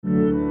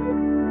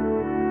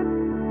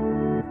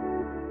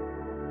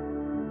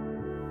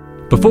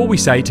Before we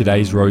say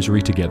today's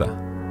rosary together,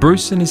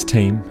 Bruce and his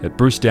team at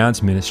Bruce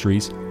Downs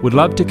Ministries would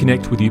love to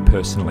connect with you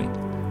personally.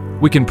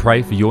 We can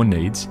pray for your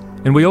needs,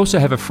 and we also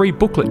have a free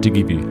booklet to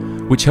give you,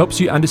 which helps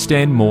you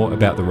understand more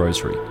about the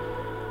rosary.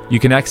 You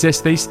can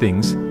access these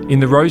things in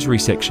the rosary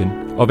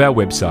section of our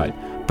website,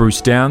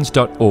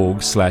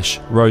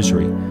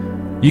 brucedowns.org/rosary.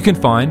 You can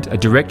find a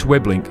direct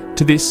web link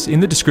to this in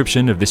the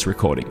description of this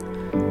recording.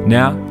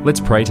 Now, let's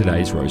pray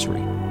today's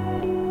rosary.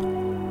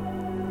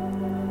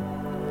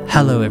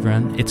 Hello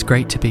everyone, it's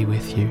great to be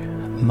with you.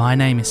 My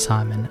name is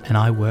Simon and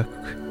I work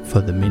for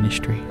the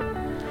ministry.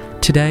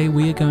 Today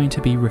we are going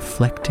to be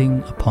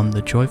reflecting upon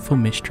the joyful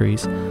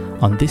mysteries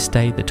on this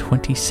day, the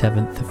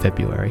 27th of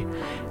February,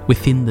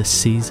 within the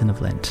season of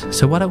Lent.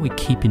 So why don't we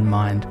keep in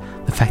mind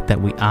the fact that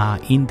we are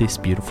in this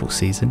beautiful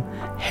season,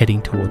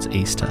 heading towards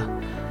Easter.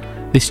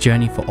 This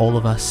journey for all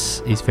of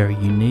us is very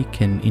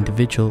unique and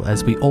individual,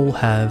 as we all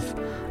have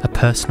a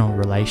personal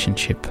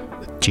relationship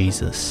with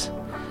Jesus.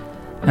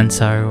 And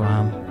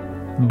so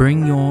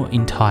bring your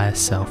entire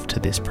self to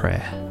this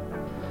prayer.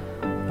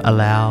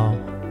 Allow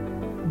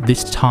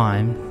this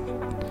time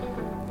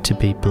to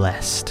be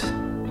blessed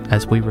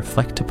as we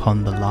reflect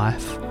upon the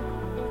life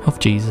of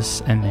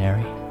Jesus and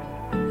Mary.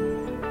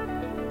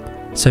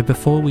 So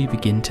before we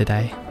begin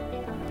today,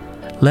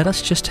 let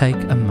us just take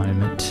a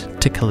moment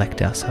to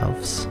collect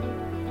ourselves.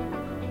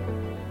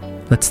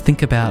 Let's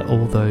think about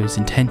all those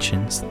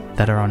intentions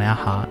that are on our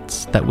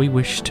hearts that we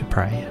wish to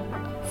pray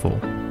for,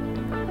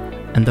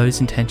 and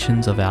those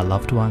intentions of our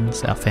loved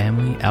ones, our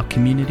family, our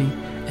community,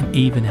 and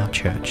even our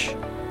church.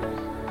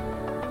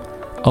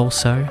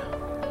 Also,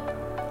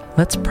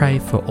 let's pray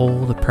for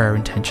all the prayer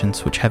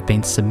intentions which have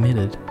been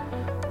submitted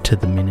to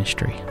the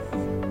ministry.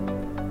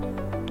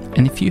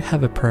 And if you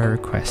have a prayer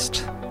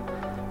request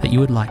that you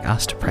would like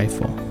us to pray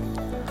for,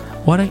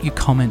 why don't you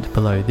comment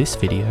below this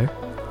video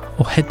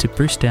or head to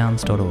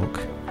brucedowns.org.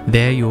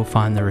 There you will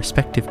find the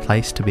respective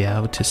place to be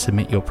able to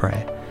submit your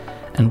prayer,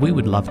 and we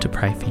would love to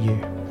pray for you.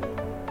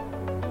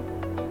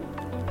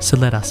 So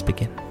let us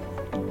begin.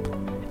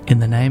 In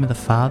the name of the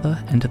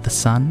Father, and of the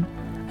Son,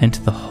 and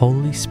of the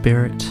Holy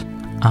Spirit.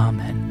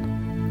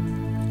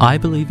 Amen. I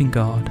believe in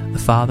God, the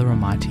Father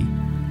Almighty,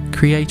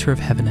 creator of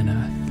heaven and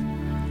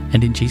earth,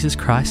 and in Jesus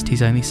Christ,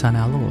 his only Son,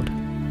 our Lord,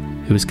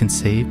 who was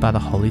conceived by the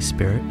Holy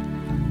Spirit,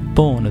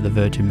 born of the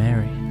Virgin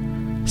Mary,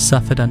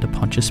 suffered under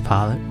Pontius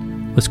Pilate,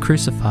 was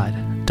crucified,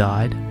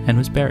 died, and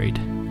was buried.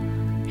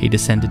 He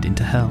descended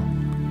into hell.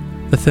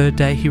 The third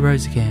day he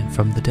rose again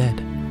from the dead.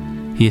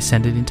 He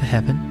ascended into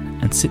heaven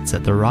and sits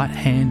at the right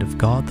hand of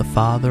God the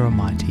Father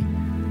Almighty.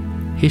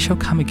 He shall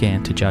come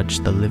again to judge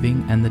the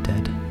living and the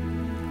dead.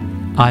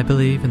 I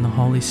believe in the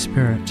Holy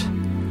Spirit,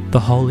 the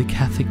Holy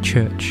Catholic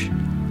Church,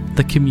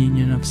 the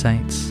communion of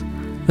saints,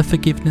 the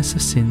forgiveness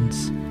of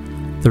sins,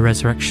 the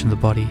resurrection of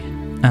the body,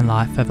 and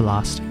life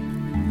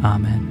everlasting.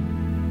 Amen.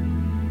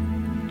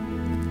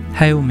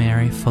 Hail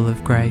Mary, full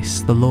of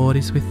grace, the Lord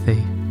is with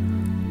thee.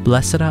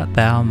 Blessed art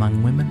thou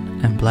among women,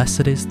 and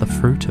blessed is the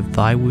fruit of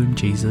thy womb,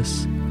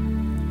 Jesus.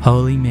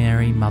 Holy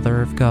Mary,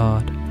 Mother of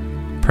God,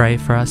 pray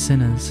for us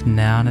sinners,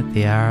 now and at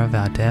the hour of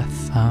our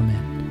death.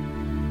 Amen.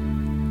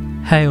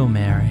 Hail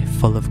Mary,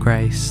 full of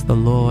grace, the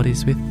Lord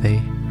is with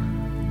thee.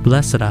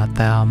 Blessed art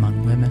thou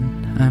among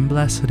women, and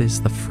blessed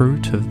is the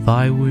fruit of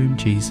thy womb,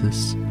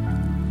 Jesus.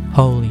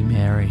 Holy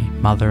Mary,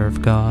 Mother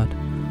of God,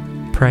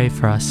 pray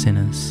for us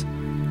sinners,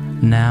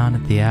 now and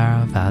at the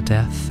hour of our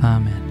death.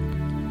 Amen.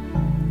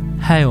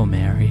 Hail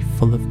Mary,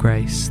 full of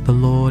grace, the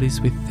Lord is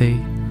with thee.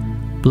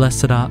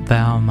 Blessed art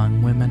thou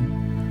among women,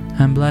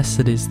 and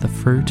blessed is the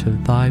fruit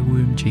of thy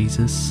womb,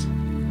 Jesus.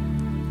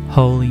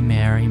 Holy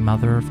Mary,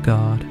 Mother of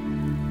God,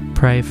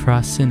 pray for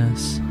us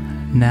sinners,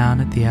 now and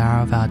at the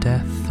hour of our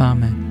death.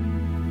 Amen.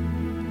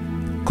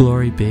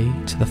 Glory be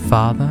to the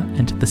Father,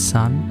 and to the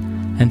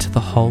Son, and to the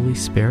Holy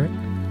Spirit,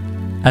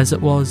 as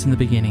it was in the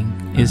beginning,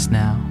 is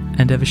now,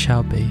 and ever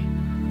shall be,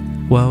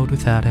 world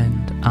without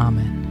end.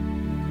 Amen.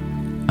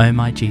 O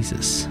my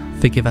Jesus,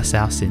 forgive us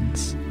our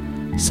sins,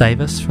 save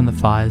us from the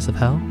fires of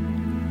hell,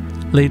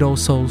 lead all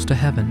souls to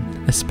heaven,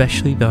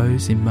 especially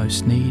those in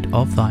most need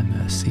of thy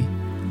mercy.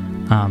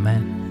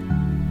 Amen.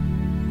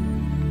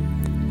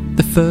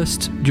 The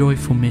first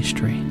joyful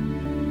mystery,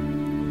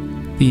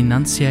 the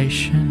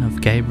Annunciation of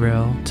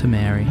Gabriel to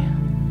Mary.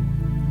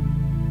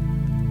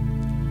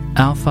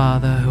 Our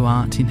Father, who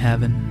art in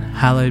heaven,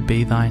 hallowed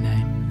be thy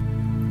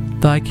name.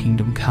 Thy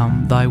kingdom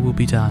come, thy will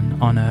be done,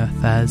 on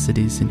earth as it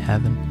is in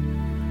heaven.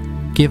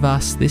 Give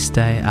us this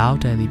day our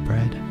daily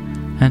bread,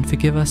 and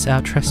forgive us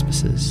our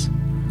trespasses,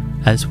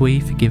 as we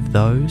forgive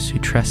those who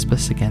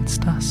trespass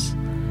against us.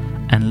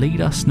 And lead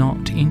us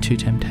not into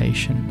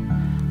temptation,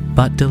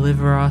 but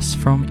deliver us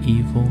from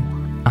evil.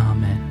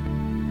 Amen.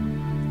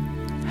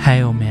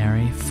 Hail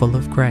Mary, full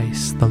of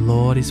grace, the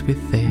Lord is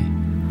with thee.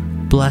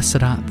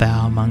 Blessed art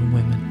thou among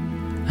women,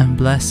 and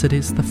blessed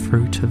is the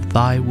fruit of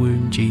thy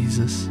womb,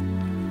 Jesus.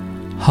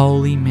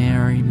 Holy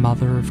Mary,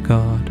 Mother of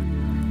God,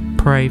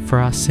 pray for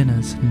us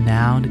sinners,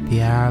 now and at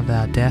the hour of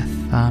our death.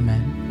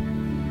 Amen.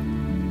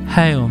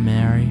 Hail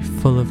Mary,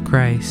 full of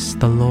grace,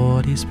 the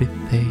Lord is with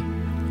thee.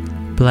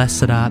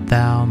 Blessed art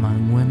thou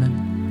among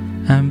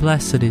women, and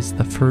blessed is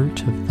the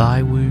fruit of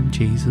thy womb,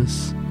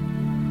 Jesus.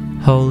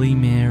 Holy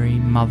Mary,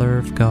 Mother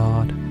of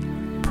God,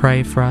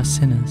 pray for us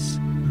sinners,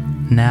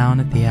 now and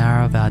at the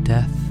hour of our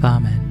death.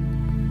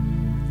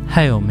 Amen.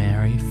 Hail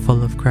Mary,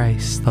 full of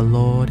grace, the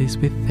Lord is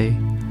with thee.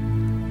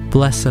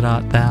 Blessed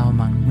art thou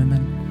among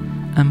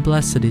women, and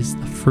blessed is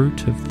the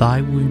fruit of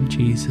thy womb,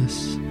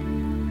 Jesus.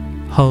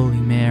 Holy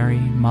Mary,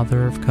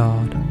 Mother of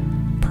God,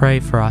 pray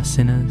for us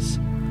sinners,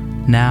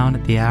 now and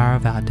at the hour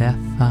of our death.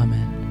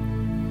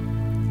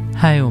 Amen.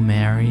 Hail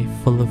Mary,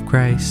 full of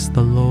grace,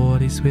 the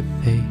Lord is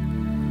with thee.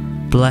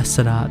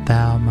 Blessed art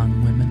thou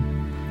among women,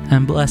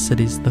 and blessed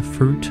is the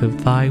fruit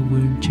of thy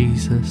womb,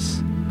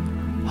 Jesus.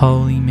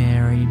 Holy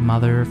Mary,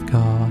 Mother of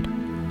God,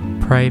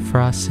 pray for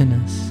us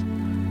sinners,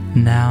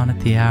 now and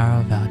at the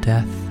hour of our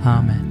death.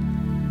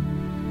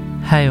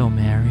 Amen. Hail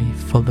Mary,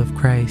 full of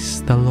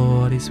grace, the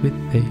Lord is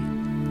with thee.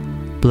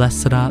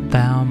 Blessed art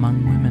thou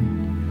among women,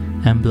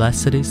 and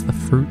blessed is the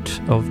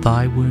fruit of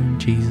thy womb,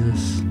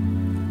 Jesus.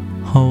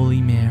 Holy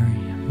Mary,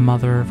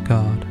 Mother of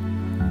God,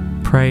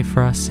 pray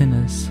for us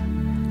sinners,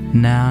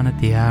 now and at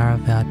the hour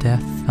of our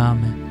death.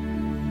 Amen.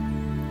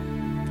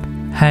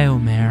 Hail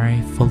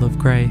Mary, full of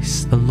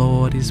grace, the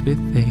Lord is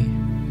with thee.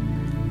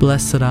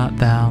 Blessed art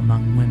thou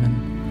among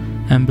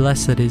women, and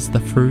blessed is the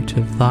fruit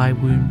of thy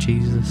womb,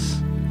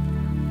 Jesus.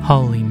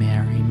 Holy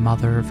Mary,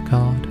 Mother of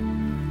God,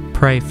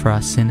 pray for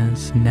us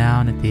sinners,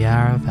 now and at the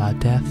hour of our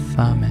death.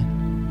 Amen.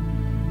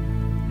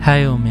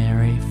 Hail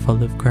Mary,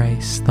 full of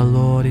grace, the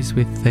Lord is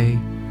with thee.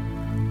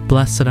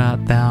 Blessed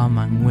art thou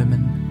among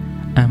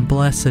women, and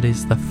blessed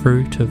is the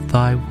fruit of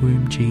thy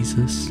womb,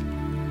 Jesus.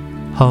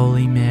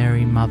 Holy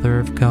Mary, Mother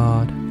of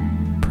God,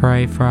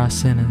 pray for us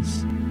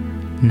sinners,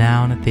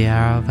 now and at the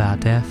hour of our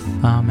death.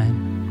 Amen.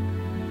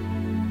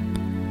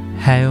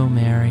 Hail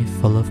Mary,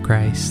 full of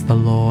grace, the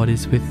Lord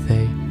is with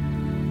thee.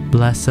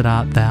 Blessed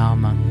art thou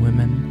among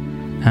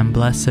women, and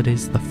blessed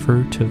is the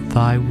fruit of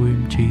thy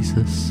womb,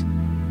 Jesus.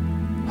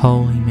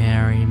 Holy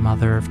Mary,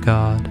 Mother of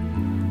God,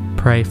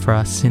 pray for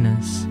us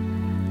sinners,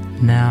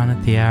 now and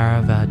at the hour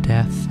of our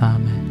death.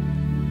 Amen.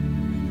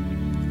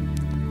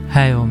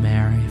 Hail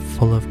Mary,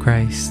 full of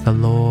grace, the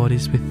Lord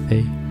is with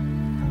thee.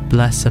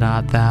 Blessed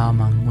art thou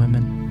among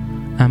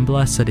women, and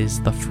blessed is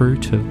the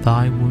fruit of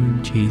thy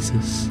womb,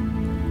 Jesus.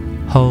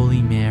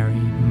 Holy Mary,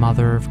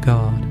 Mother of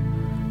God,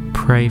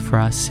 pray for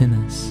us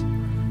sinners,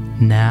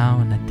 now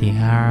and at the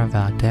hour of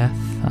our death.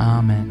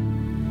 Amen.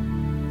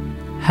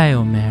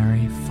 Hail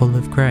Mary, full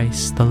of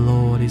grace, the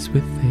Lord is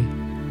with thee.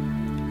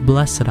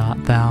 Blessed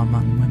art thou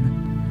among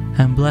women,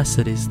 and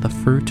blessed is the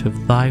fruit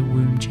of thy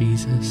womb,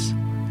 Jesus.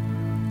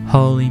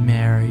 Holy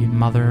Mary,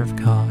 Mother of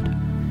God,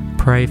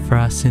 pray for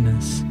us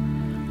sinners,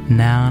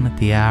 now and at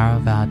the hour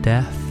of our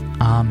death.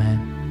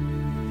 Amen.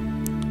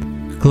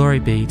 Glory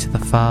be to the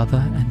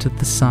Father, and to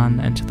the Son,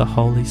 and to the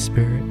Holy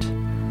Spirit,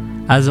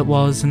 as it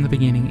was in the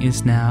beginning,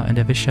 is now, and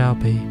ever shall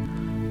be,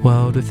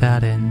 world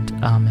without end.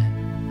 Amen.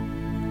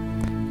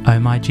 O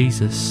my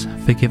Jesus,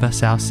 forgive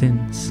us our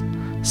sins,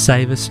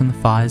 save us from the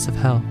fires of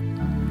hell,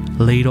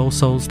 lead all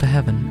souls to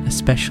heaven,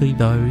 especially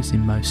those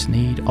in most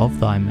need of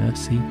thy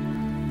mercy.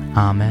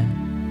 Amen.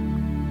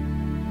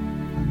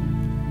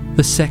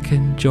 The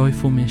second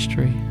joyful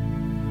mystery,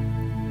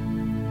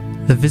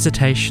 the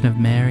visitation of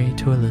Mary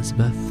to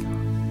Elizabeth.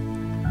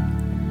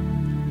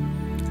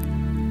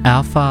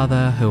 Our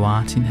Father, who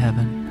art in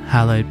heaven,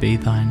 hallowed be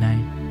thy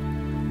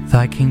name.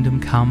 Thy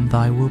kingdom come,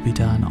 thy will be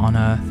done, on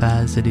earth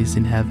as it is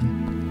in heaven.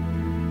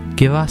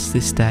 Give us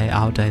this day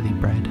our daily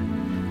bread,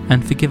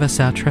 and forgive us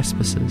our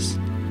trespasses,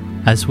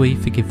 as we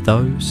forgive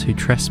those who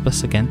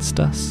trespass against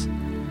us.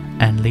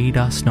 And lead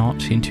us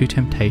not into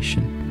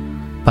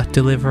temptation, but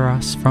deliver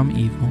us from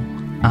evil.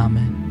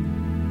 Amen.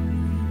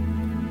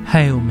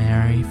 Hail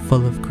Mary,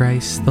 full of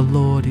grace, the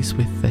Lord is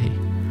with thee.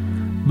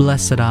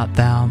 Blessed art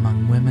thou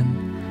among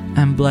women,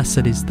 and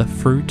blessed is the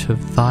fruit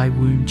of thy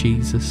womb,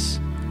 Jesus.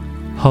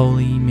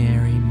 Holy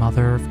Mary,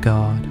 Mother of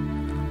God,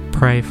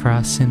 pray for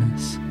us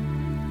sinners,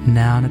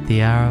 now and at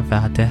the hour of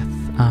our death.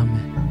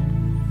 Amen.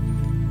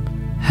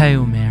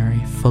 Hail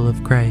Mary, full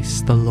of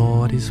grace, the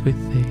Lord is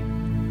with thee.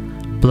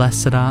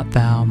 Blessed art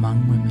thou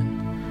among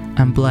women,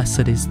 and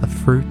blessed is the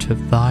fruit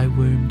of thy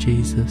womb,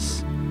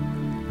 Jesus.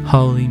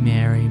 Holy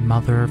Mary,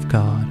 Mother of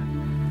God,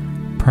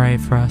 pray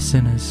for us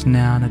sinners,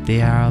 now and at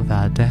the hour of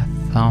our death.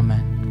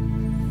 Amen.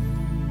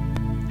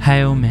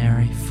 Hail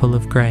Mary, full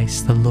of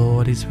grace, the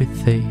Lord is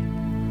with thee.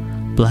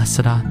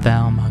 Blessed art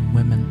thou among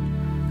women,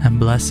 and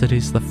blessed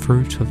is the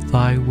fruit of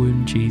thy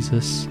womb,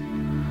 Jesus.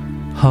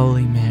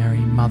 Holy Mary,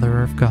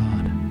 Mother of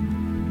God,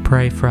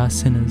 pray for us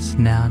sinners,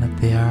 now and at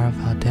the hour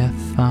of our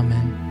death.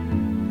 Amen.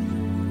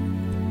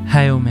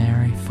 Hail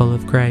Mary, full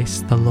of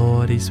grace, the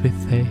Lord is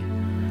with thee.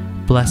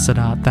 Blessed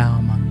art thou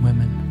among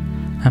women,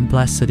 and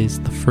blessed is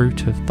the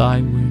fruit of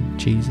thy womb,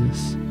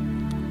 Jesus.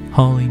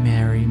 Holy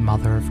Mary,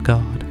 Mother of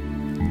God,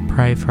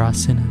 pray for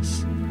us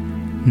sinners,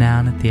 now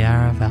and at the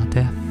hour of our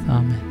death.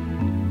 Amen.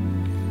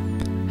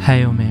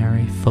 Hail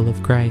Mary, full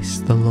of grace,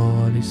 the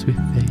Lord is with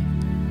thee.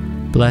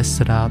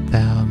 Blessed art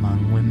thou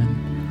among women,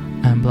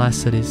 and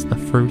blessed is the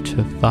fruit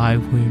of thy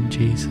womb,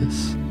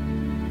 Jesus.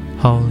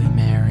 Holy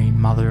Mary,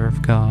 Mother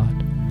of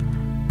God,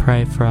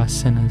 pray for us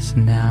sinners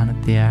now and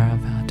at the hour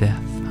of our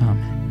death.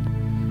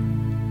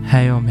 Amen.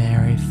 Hail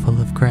Mary,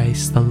 full of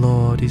grace, the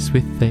Lord is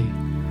with thee.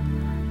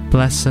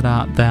 Blessed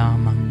art thou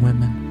among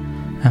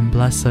women, and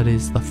blessed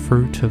is the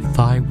fruit of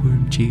thy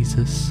womb,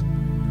 Jesus.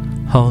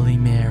 Holy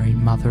Mary,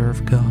 Mother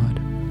of God,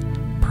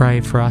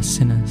 pray for us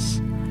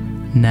sinners,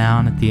 now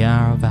and at the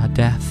hour of our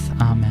death.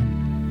 Amen.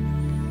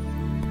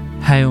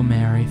 Hail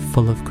Mary,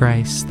 full of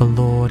grace, the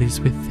Lord is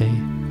with thee.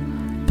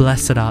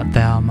 Blessed art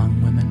thou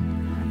among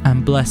women,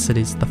 and blessed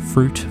is the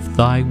fruit of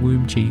thy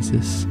womb,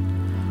 Jesus.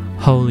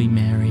 Holy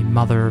Mary,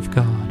 Mother of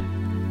God,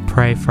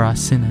 pray for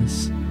us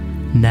sinners,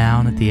 now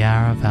and at the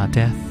hour of our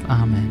death.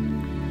 Amen.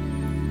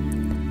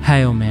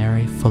 Hail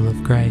Mary, full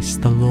of grace,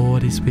 the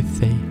Lord is with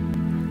thee.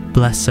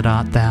 Blessed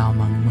art thou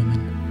among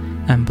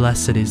women, and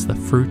blessed is the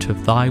fruit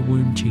of thy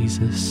womb,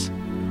 Jesus.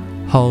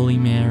 Holy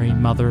Mary,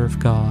 Mother of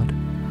God,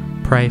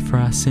 pray for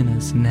us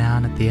sinners, now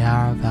and at the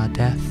hour of our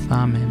death.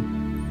 Amen.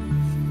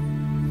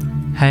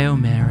 Hail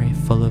Mary,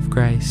 full of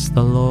grace,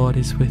 the Lord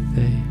is with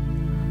thee.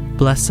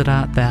 Blessed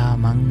art thou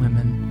among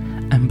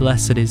women, and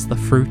blessed is the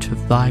fruit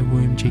of thy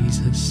womb,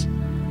 Jesus.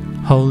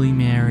 Holy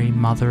Mary,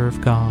 Mother of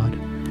God,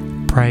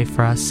 pray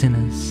for us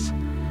sinners,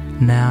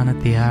 now and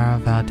at the hour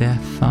of our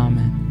death.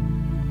 Amen.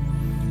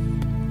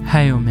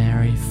 Hail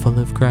Mary, full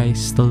of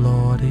grace, the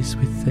Lord is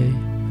with thee.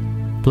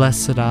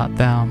 Blessed art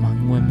thou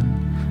among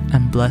women,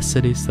 and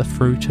blessed is the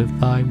fruit of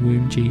thy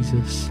womb,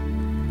 Jesus.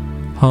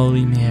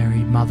 Holy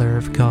Mary, Mother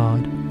of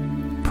God,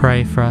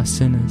 pray for us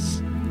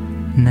sinners,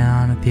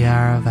 now and at the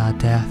hour of our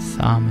death.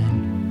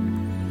 Amen.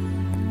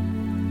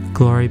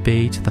 Glory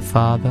be to the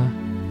Father,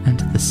 and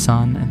to the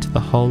Son, and to the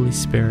Holy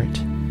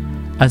Spirit,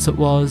 as it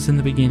was in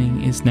the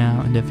beginning, is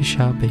now, and ever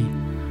shall be,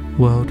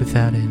 world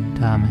without end.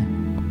 Amen.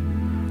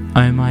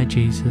 O my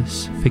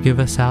Jesus, forgive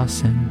us our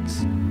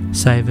sins,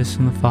 save us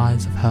from the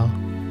fires of hell,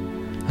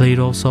 lead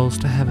all souls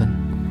to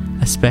heaven,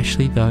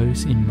 especially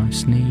those in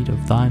most need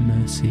of thy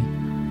mercy.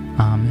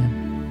 Amen.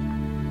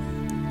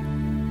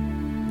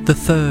 The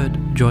third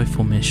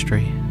joyful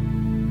mystery,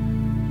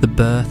 the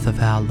birth of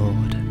our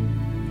Lord.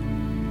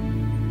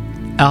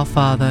 Our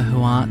Father,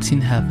 who art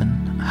in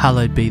heaven,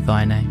 hallowed be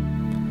thy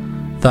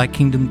name. Thy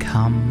kingdom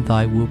come,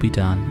 thy will be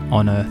done,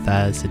 on earth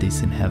as it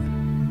is in heaven.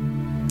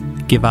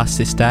 Give us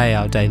this day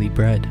our daily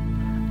bread,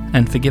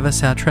 and forgive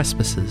us our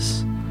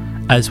trespasses,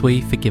 as we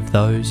forgive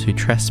those who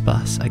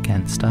trespass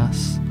against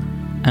us.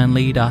 And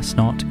lead us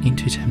not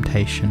into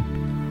temptation,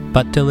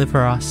 but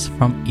deliver us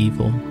from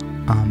evil.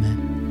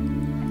 Amen.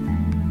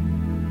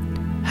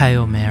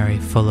 Hail Mary,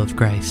 full of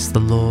grace, the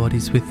Lord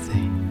is with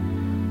thee.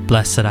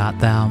 Blessed art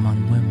thou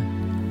among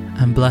women,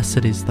 and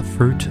blessed is the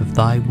fruit of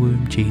thy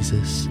womb,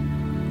 Jesus.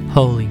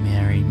 Holy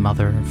Mary,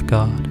 Mother of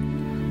God,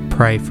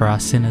 pray for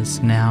us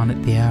sinners, now and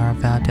at the hour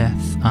of our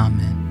death.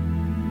 Amen.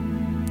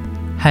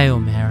 Hail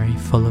Mary,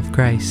 full of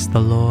grace,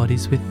 the Lord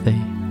is with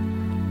thee.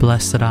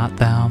 Blessed art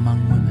thou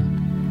among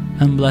women,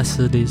 and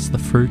blessed is the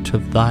fruit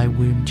of thy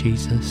womb,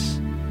 Jesus.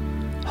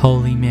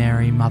 Holy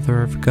Mary,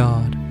 Mother of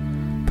God,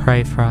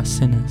 pray for us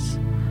sinners,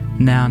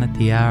 now and at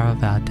the hour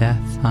of our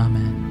death.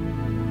 Amen.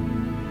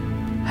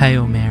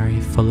 Hail Mary,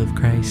 full of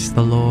grace,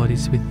 the Lord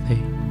is with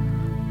thee.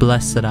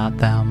 Blessed art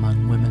thou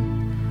among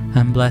women,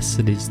 and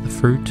blessed is the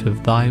fruit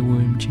of thy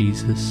womb,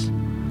 Jesus.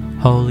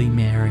 Holy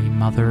Mary,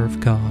 Mother of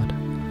God,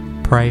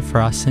 pray for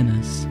us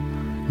sinners,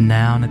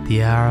 now and at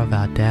the hour of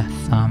our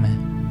death.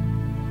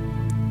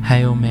 Amen.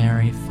 Hail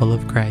Mary, full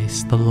of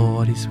grace, the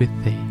Lord is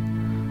with thee.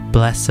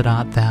 Blessed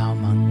art thou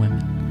among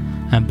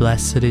women, and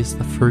blessed is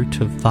the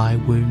fruit of thy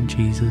womb,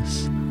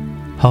 Jesus.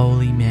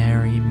 Holy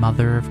Mary,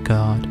 Mother of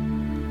God,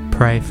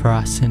 pray for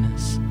us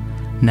sinners,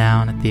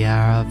 now and at the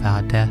hour of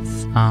our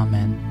death.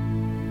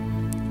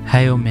 Amen.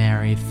 Hail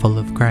Mary, full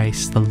of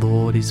grace, the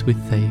Lord is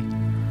with thee.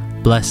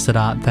 Blessed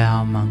art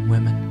thou among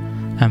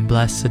women, and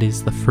blessed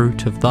is the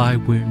fruit of thy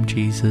womb,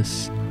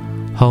 Jesus.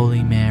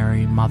 Holy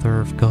Mary, Mother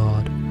of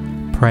God,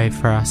 pray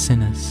for us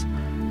sinners,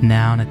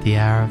 now and at the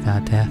hour of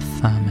our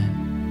death.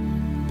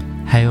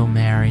 Amen. Hail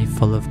Mary,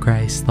 full of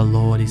grace, the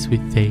Lord is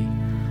with thee.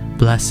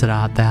 Blessed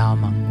art thou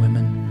among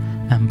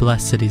women, and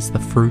blessed is the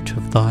fruit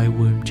of thy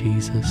womb,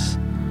 Jesus.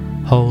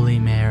 Holy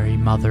Mary,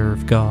 Mother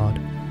of God,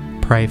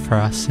 pray for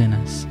us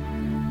sinners,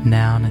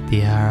 now and at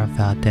the hour of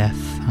our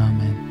death.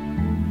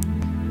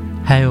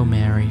 Amen. Hail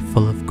Mary,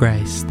 full of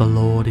grace, the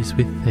Lord is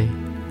with thee.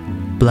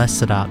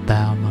 Blessed art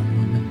thou among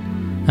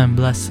women, and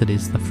blessed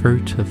is the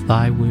fruit of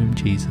thy womb,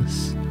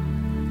 Jesus.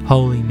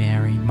 Holy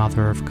Mary,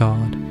 Mother of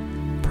God,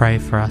 pray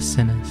for us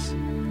sinners,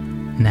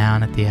 now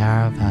and at the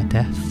hour of our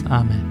death.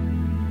 Amen.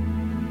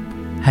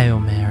 Hail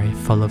Mary,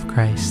 full of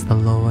grace, the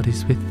Lord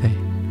is with thee.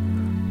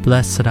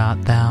 Blessed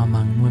art thou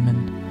among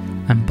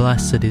women, and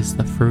blessed is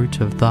the fruit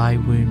of thy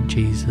womb,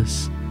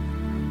 Jesus.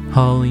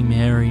 Holy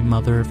Mary,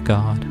 Mother of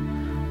God,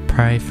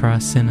 pray for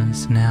us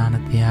sinners, now and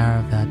at the hour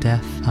of our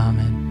death.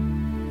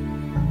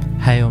 Amen.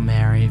 Hail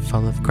Mary,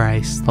 full of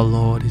grace, the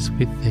Lord is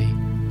with thee.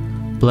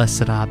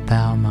 Blessed art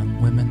thou among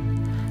women,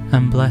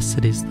 and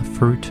blessed is the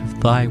fruit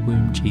of thy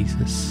womb,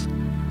 Jesus.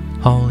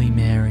 Holy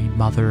Mary,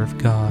 Mother of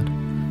God,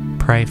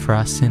 pray for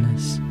us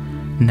sinners,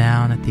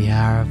 now and at the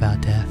hour of our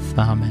death.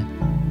 Amen.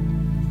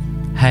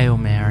 Hail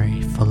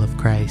Mary, full of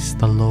grace,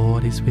 the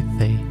Lord is with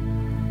thee.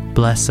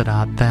 Blessed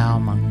art thou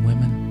among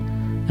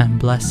women, and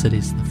blessed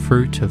is the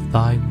fruit of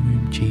thy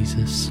womb,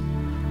 Jesus.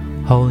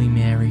 Holy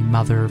Mary,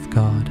 Mother of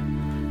God,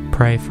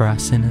 pray for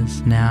us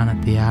sinners, now and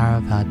at the hour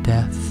of our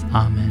death.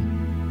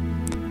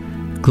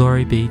 Amen.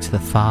 Glory be to the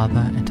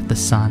Father, and to the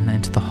Son,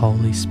 and to the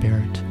Holy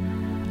Spirit,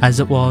 as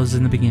it was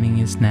in the beginning,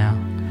 is now,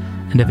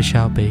 and ever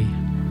shall be,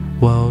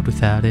 world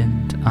without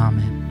end.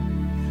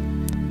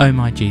 Amen. O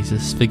my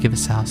Jesus, forgive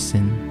us our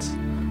sins,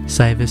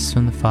 save us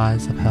from the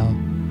fires of hell,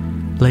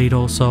 lead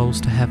all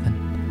souls to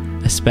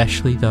heaven,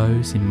 especially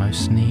those in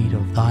most need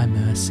of thy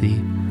mercy.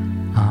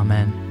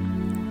 Amen.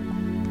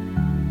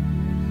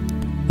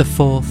 The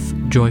fourth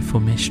joyful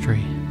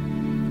mystery,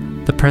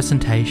 the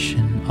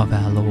presentation of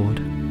our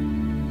Lord.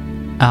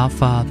 Our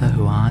Father,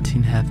 who art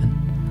in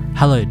heaven,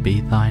 hallowed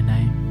be thy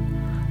name.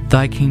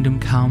 Thy kingdom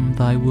come,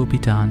 thy will be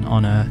done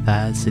on earth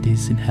as it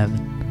is in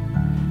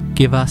heaven.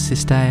 Give us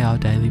this day our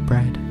daily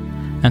bread,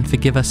 and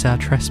forgive us our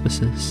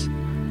trespasses,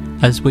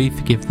 as we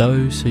forgive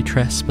those who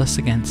trespass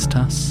against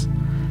us.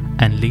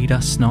 And lead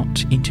us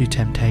not into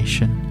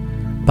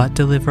temptation, but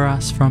deliver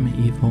us from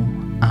evil.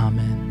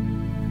 Amen.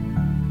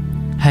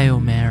 Hail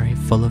Mary,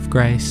 full of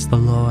grace, the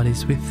Lord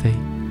is with thee.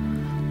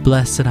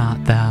 Blessed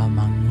art thou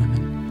among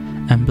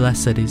women, and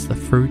blessed is the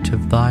fruit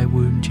of thy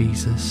womb,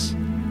 Jesus.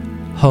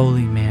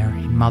 Holy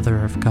Mary,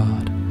 Mother of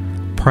God,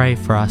 pray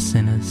for us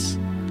sinners,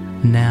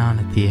 now and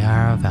at the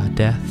hour of our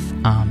death.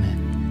 Amen.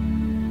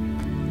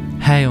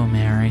 Hail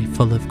Mary,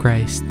 full of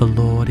grace, the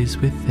Lord is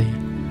with thee.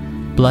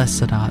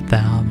 Blessed art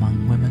thou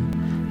among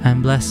women,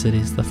 and blessed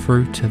is the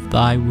fruit of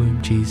thy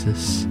womb,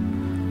 Jesus.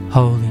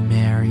 Holy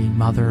Mary,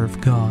 Mother of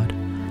God,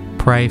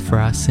 pray for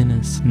us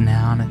sinners,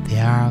 now and at the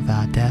hour of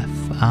our death.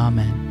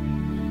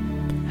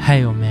 Amen.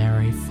 Hail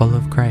Mary, full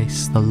of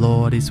grace, the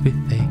Lord is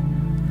with thee.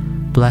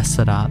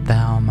 Blessed art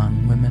thou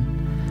among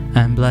women,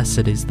 and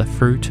blessed is the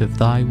fruit of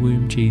thy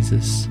womb,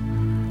 Jesus.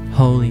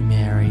 Holy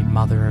Mary,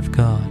 Mother of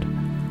God,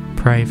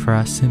 pray for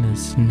us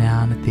sinners,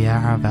 now and at the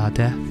hour of our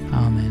death.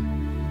 Amen.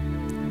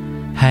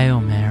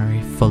 Hail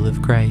Mary, full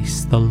of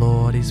grace, the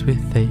Lord is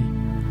with thee.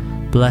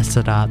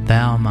 Blessed art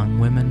thou among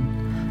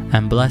women,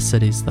 and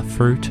blessed is the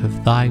fruit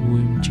of thy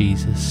womb,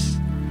 Jesus.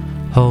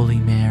 Holy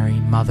Mary,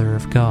 Mother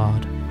of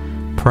God,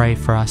 pray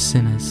for us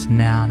sinners,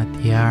 now and at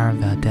the hour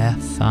of our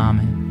death.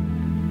 Amen.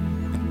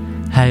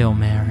 Hail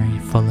Mary,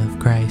 full of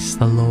grace,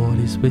 the Lord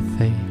is with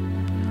thee.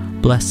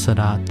 Blessed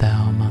art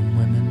thou among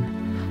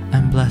women,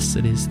 and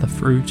blessed is the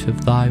fruit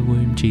of thy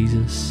womb,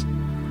 Jesus.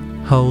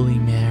 Holy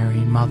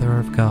Mary, Mother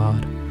of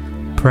God,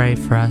 pray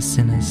for us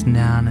sinners,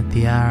 now and at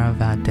the hour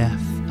of our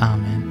death.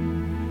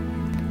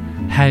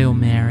 Amen. Hail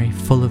Mary,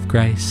 full of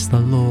grace,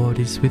 the Lord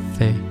is with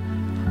thee.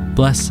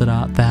 Blessed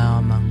art thou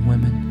among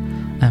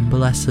women, and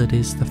blessed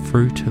is the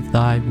fruit of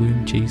thy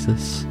womb,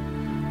 Jesus.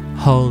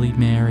 Holy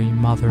Mary,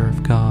 Mother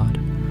of God,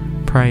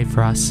 pray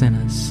for us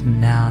sinners,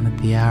 now and at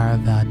the hour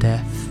of our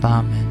death.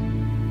 Amen.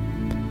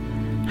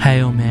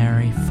 Hail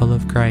Mary, full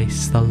of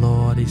grace, the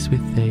Lord is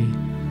with thee.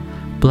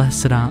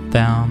 Blessed art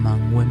thou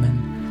among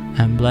women,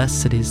 and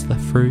blessed is the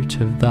fruit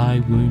of thy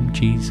womb,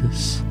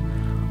 Jesus.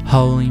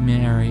 Holy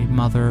Mary,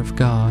 Mother of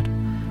God,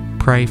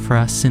 pray for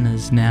us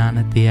sinners, now and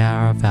at the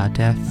hour of our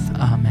death.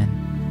 Amen.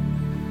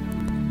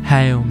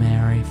 Hail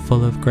Mary,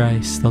 full of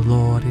grace, the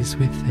Lord is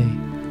with thee.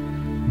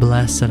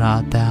 Blessed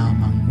art thou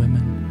among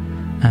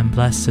women, and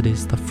blessed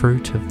is the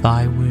fruit of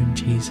thy womb,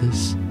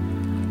 Jesus.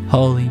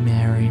 Holy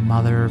Mary,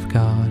 Mother of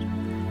God,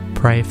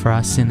 pray for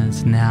us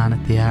sinners, now and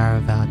at the hour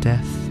of our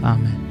death.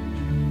 Amen.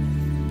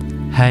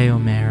 Hail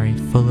Mary,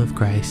 full of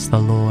grace, the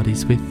Lord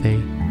is with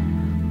thee.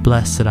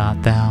 Blessed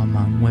art thou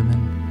among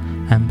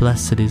women, and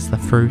blessed is the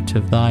fruit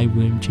of thy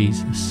womb,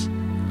 Jesus.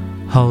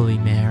 Holy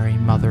Mary,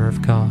 Mother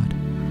of God,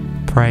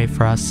 pray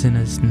for us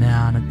sinners,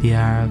 now and at the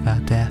hour of our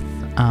death.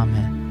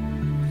 Amen.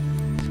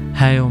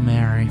 Hail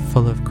Mary,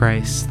 full of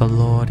grace, the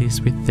Lord is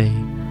with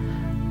thee.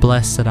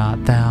 Blessed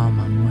art thou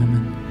among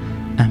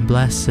women, and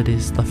blessed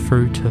is the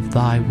fruit of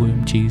thy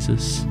womb,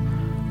 Jesus.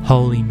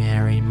 Holy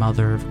Mary,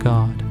 Mother of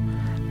God,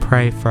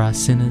 pray for us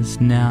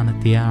sinners, now and at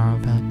the hour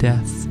of our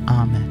death.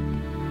 Amen.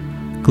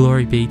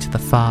 Glory be to the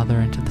Father,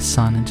 and to the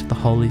Son, and to the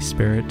Holy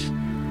Spirit,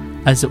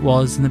 as it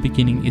was in the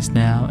beginning, is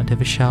now, and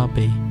ever shall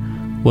be,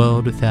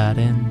 world without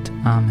end.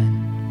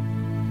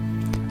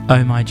 Amen.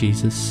 O my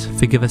Jesus,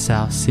 forgive us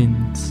our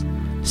sins,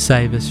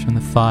 save us from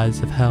the fires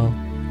of hell,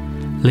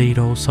 lead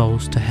all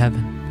souls to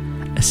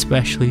heaven,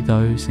 especially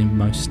those in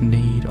most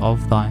need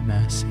of thy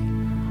mercy.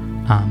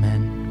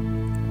 Amen.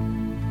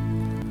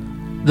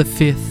 The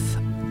fifth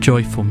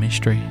joyful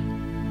mystery,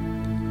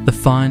 the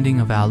finding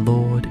of our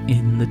Lord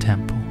in the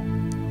temple.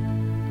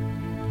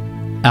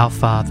 Our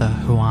Father,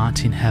 who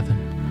art in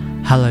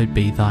heaven, hallowed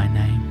be thy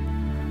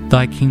name.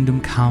 Thy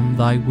kingdom come,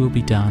 thy will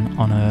be done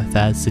on earth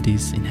as it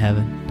is in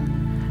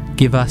heaven.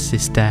 Give us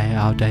this day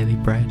our daily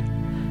bread,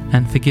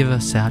 and forgive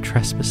us our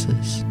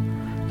trespasses,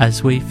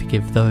 as we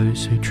forgive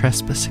those who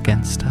trespass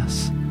against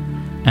us.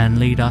 And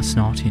lead us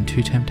not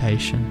into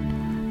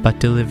temptation, but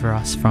deliver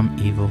us from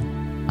evil.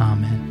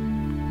 Amen.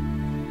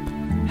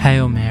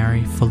 Hail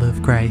Mary, full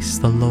of grace,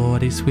 the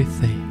Lord is with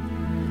thee.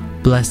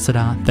 Blessed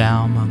art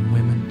thou among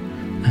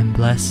women, and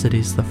blessed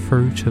is the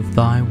fruit of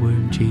thy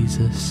womb,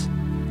 Jesus.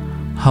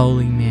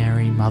 Holy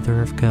Mary,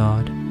 Mother of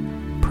God,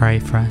 pray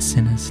for us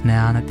sinners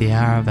now and at the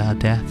hour of our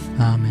death.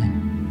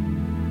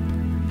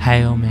 Amen.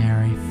 Hail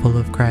Mary, full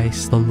of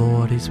grace, the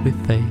Lord is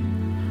with thee.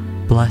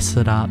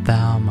 Blessed art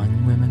thou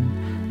among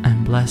women,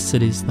 and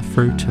blessed is the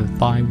fruit of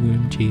thy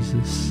womb,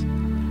 Jesus.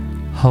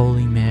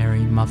 Holy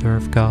Mary, Mother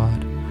of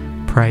God,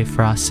 pray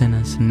for us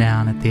sinners now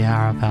and at the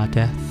hour of our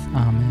death.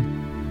 Amen.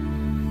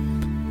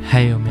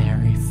 Hail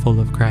Mary, full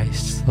of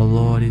grace, the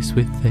Lord is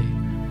with thee.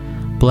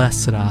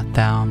 Blessed art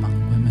thou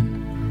among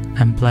women,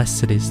 and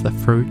blessed is the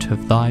fruit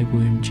of thy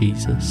womb,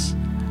 Jesus.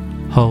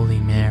 Holy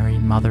Mary,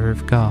 Mother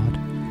of God,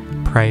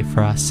 pray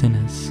for us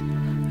sinners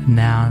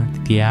now and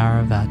at the hour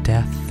of our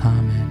death.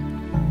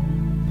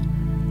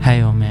 Amen.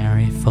 Hail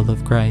Mary, full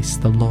of grace,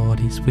 the Lord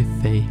is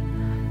with thee.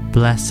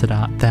 Blessed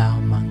art thou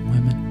among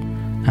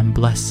women, and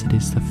blessed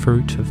is the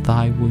fruit of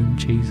thy womb,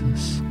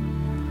 Jesus.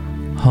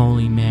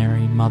 Holy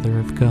Mary, Mother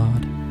of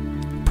God,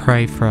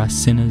 pray for us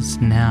sinners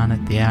now and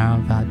at the hour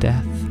of our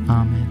death.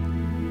 Amen.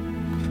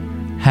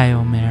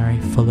 Hail Mary,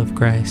 full of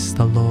grace,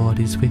 the Lord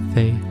is with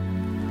thee.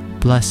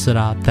 Blessed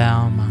art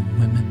thou among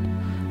women,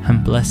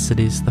 and blessed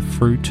is the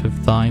fruit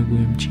of thy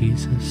womb,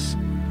 Jesus.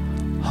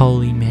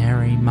 Holy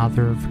Mary,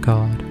 Mother of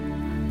God,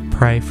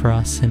 pray for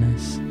us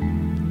sinners,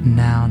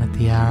 now and at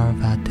the hour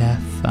of our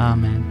death.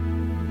 Amen.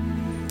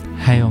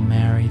 Hail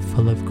Mary,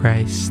 full of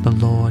grace, the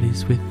Lord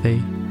is with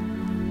thee.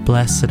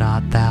 Blessed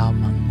art thou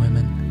among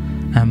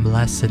women, and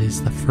blessed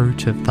is the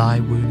fruit of thy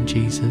womb,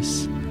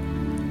 Jesus.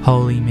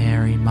 Holy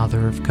Mary,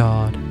 Mother of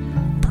God,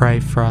 pray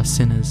for us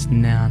sinners,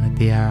 now and at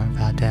the hour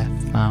of our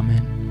death.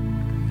 Amen.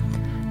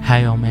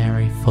 Hail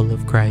Mary, full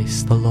of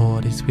grace, the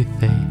Lord is with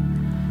thee.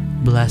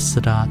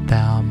 Blessed art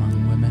thou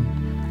among women,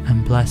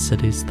 and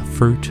blessed is the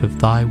fruit of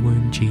thy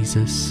womb,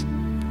 Jesus.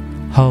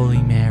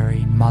 Holy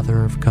Mary,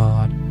 Mother of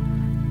God,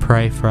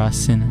 pray for us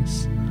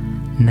sinners,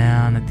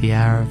 now and at the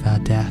hour of our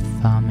death.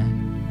 Amen.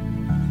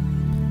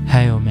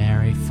 Hail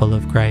Mary, full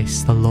of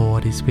grace, the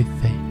Lord is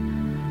with thee.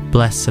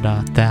 Blessed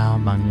art thou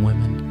among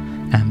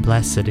women, and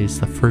blessed is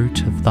the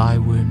fruit of thy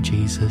womb,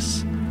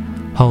 Jesus.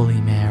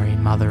 Holy Mary,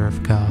 Mother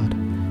of God,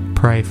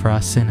 pray for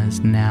us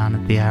sinners, now and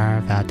at the hour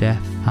of our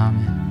death.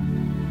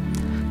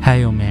 Amen.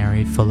 Hail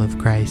Mary, full of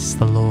grace,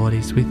 the Lord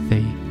is with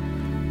thee.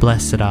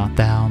 Blessed art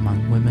thou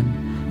among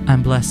women,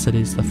 and blessed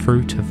is the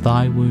fruit of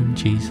thy womb,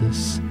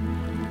 Jesus.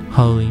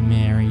 Holy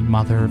Mary,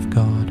 Mother of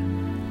God,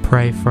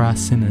 pray for us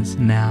sinners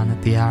now and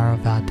at the hour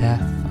of our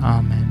death.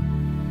 Amen.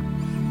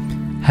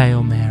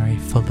 Hail Mary,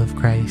 full of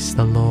grace,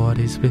 the Lord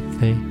is with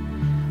thee.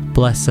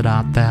 Blessed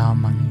art thou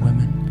among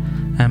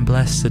women, and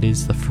blessed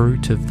is the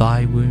fruit of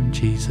thy womb,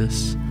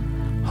 Jesus.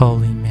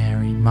 Holy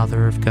Mary,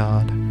 Mother of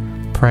God,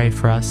 pray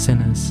for us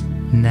sinners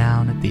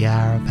now and at the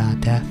hour of our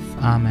death.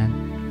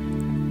 Amen.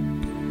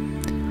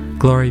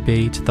 Glory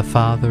be to the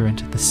Father, and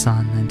to the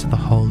Son, and to the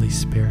Holy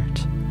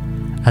Spirit,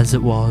 as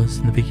it was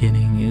in the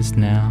beginning, is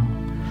now,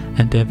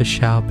 and ever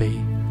shall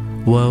be,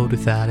 world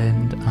without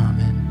end.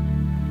 Amen.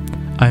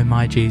 O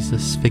my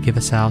Jesus, forgive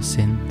us our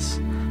sins,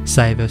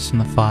 save us from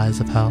the fires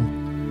of hell,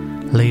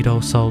 lead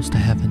all souls to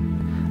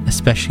heaven,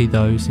 especially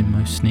those in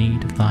most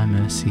need of thy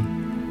mercy.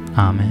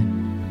 Amen.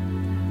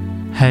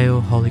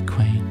 Hail, Holy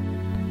Queen,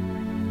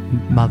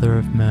 Mother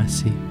of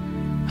mercy,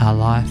 our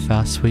life,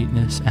 our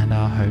sweetness, and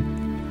our hope.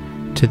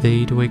 To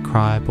thee do we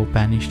cry, poor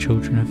banished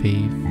children of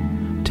Eve.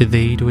 To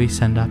thee do we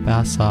send up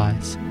our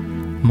sighs,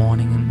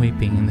 mourning and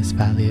weeping in this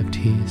valley of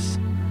tears.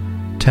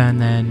 Turn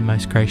then,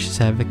 most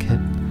gracious Advocate,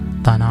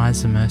 thine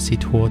eyes of mercy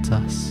towards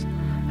us,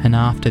 and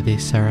after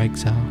this our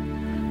exile,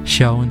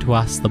 show unto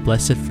us the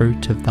blessed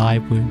fruit of thy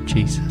womb,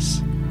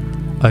 Jesus.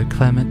 O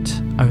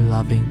clement, O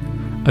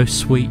loving, O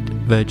sweet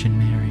Virgin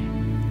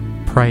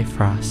Mary, pray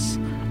for us,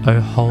 O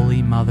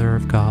Holy Mother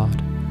of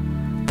God,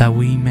 that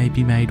we may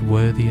be made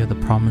worthy of the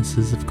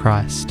promises of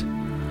Christ.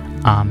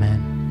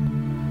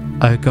 Amen.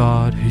 O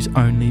God, whose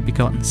only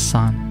begotten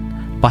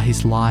Son, by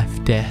his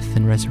life, death,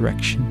 and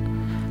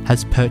resurrection,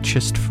 has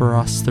purchased for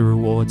us the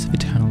rewards of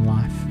eternal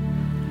life,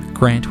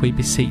 grant, we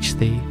beseech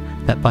thee,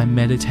 that by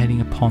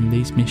meditating upon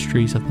these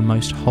mysteries of the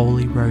most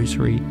holy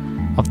rosary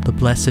of the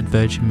Blessed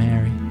Virgin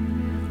Mary,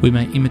 we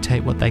may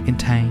imitate what they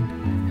contain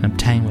and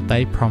obtain what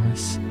they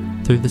promise,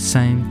 through the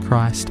same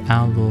Christ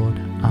our Lord.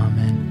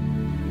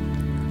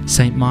 Amen.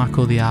 Saint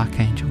Michael the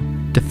Archangel,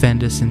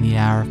 defend us in the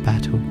hour of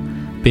battle.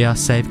 Be our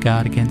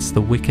safeguard against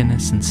the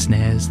wickedness and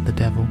snares of the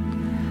devil.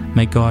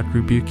 May God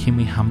rebuke him,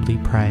 we humbly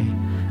pray.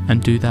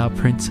 And do thou,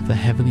 Prince of the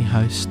heavenly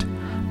host,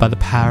 by the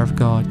power of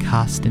God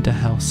cast into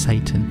hell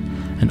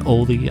Satan and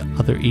all the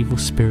other evil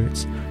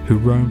spirits who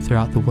roam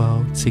throughout the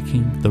world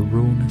seeking the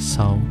ruin of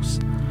souls.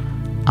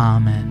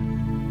 Amen.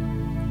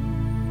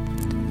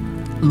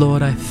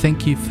 Lord, I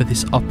thank you for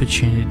this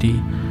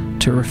opportunity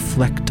to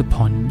reflect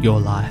upon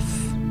your life.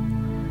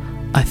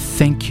 I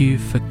thank you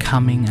for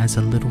coming as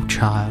a little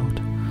child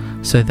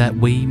so that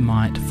we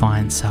might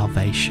find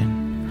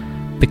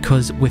salvation,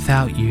 because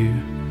without you,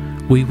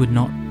 we would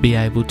not be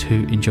able to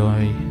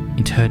enjoy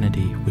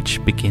eternity,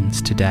 which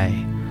begins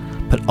today,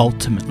 but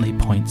ultimately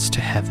points to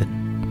heaven,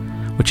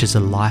 which is a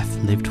life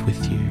lived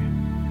with you.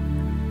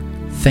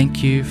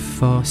 Thank you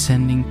for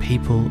sending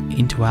people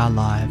into our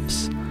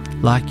lives,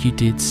 like you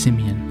did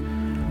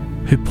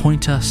Simeon, who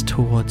point us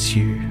towards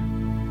you.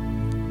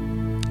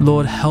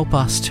 Lord, help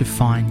us to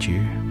find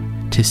you,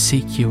 to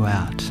seek you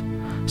out,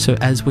 so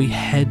as we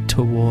head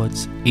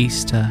towards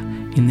Easter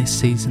in this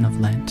season of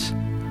Lent,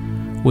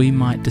 we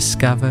might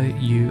discover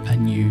you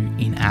anew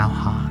in our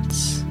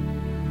hearts.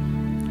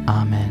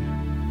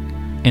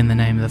 Amen. In the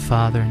name of the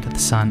Father, and of the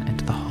Son,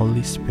 and of the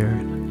Holy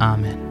Spirit.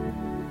 Amen.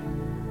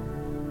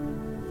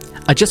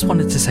 I just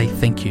wanted to say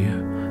thank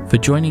you for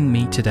joining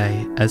me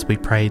today as we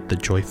prayed the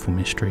joyful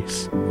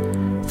mysteries.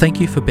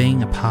 Thank you for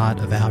being a part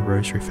of our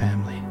Rosary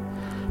family,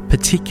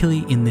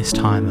 particularly in this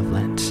time of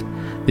Lent,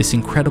 this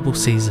incredible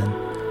season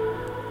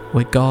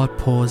where God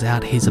pours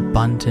out his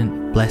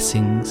abundant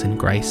blessings and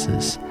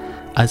graces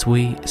as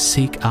we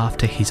seek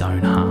after his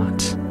own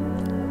heart.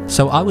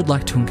 So I would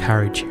like to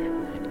encourage you,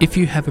 if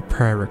you have a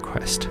prayer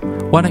request,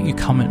 why don't you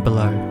comment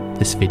below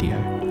this video,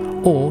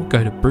 or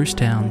go to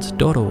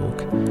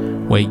brucedowns.org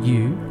where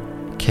you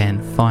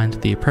can find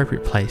the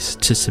appropriate place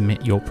to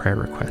submit your prayer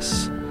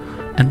requests.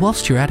 And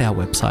whilst you're at our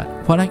website,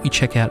 why don't you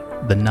check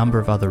out the number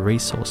of other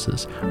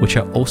resources which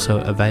are also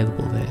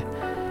available there,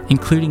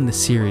 including the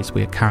series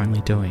we are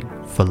currently doing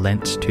for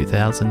Lent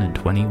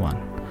 2021.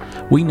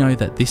 We know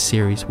that this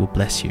series will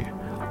bless you.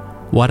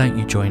 Why don't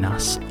you join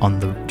us on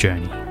the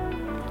journey?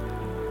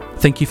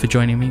 Thank you for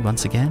joining me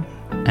once again,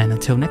 and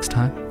until next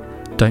time,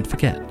 don't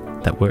forget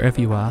that wherever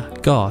you are,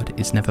 God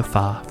is never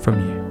far from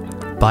you.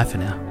 Bye for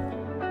now.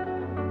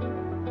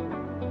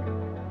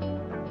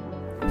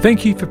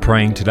 Thank you for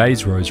praying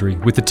today's Rosary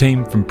with the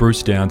team from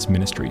Bruce Downs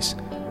Ministries.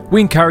 We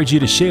encourage you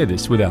to share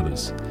this with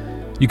others.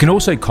 You can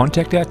also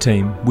contact our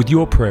team with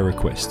your prayer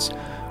requests,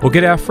 or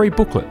get our free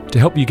booklet to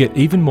help you get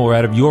even more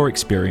out of your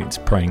experience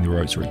praying the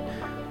Rosary.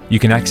 You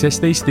can access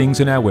these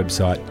things on our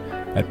website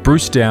at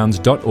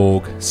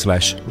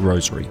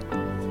brucedowns.org/rosary.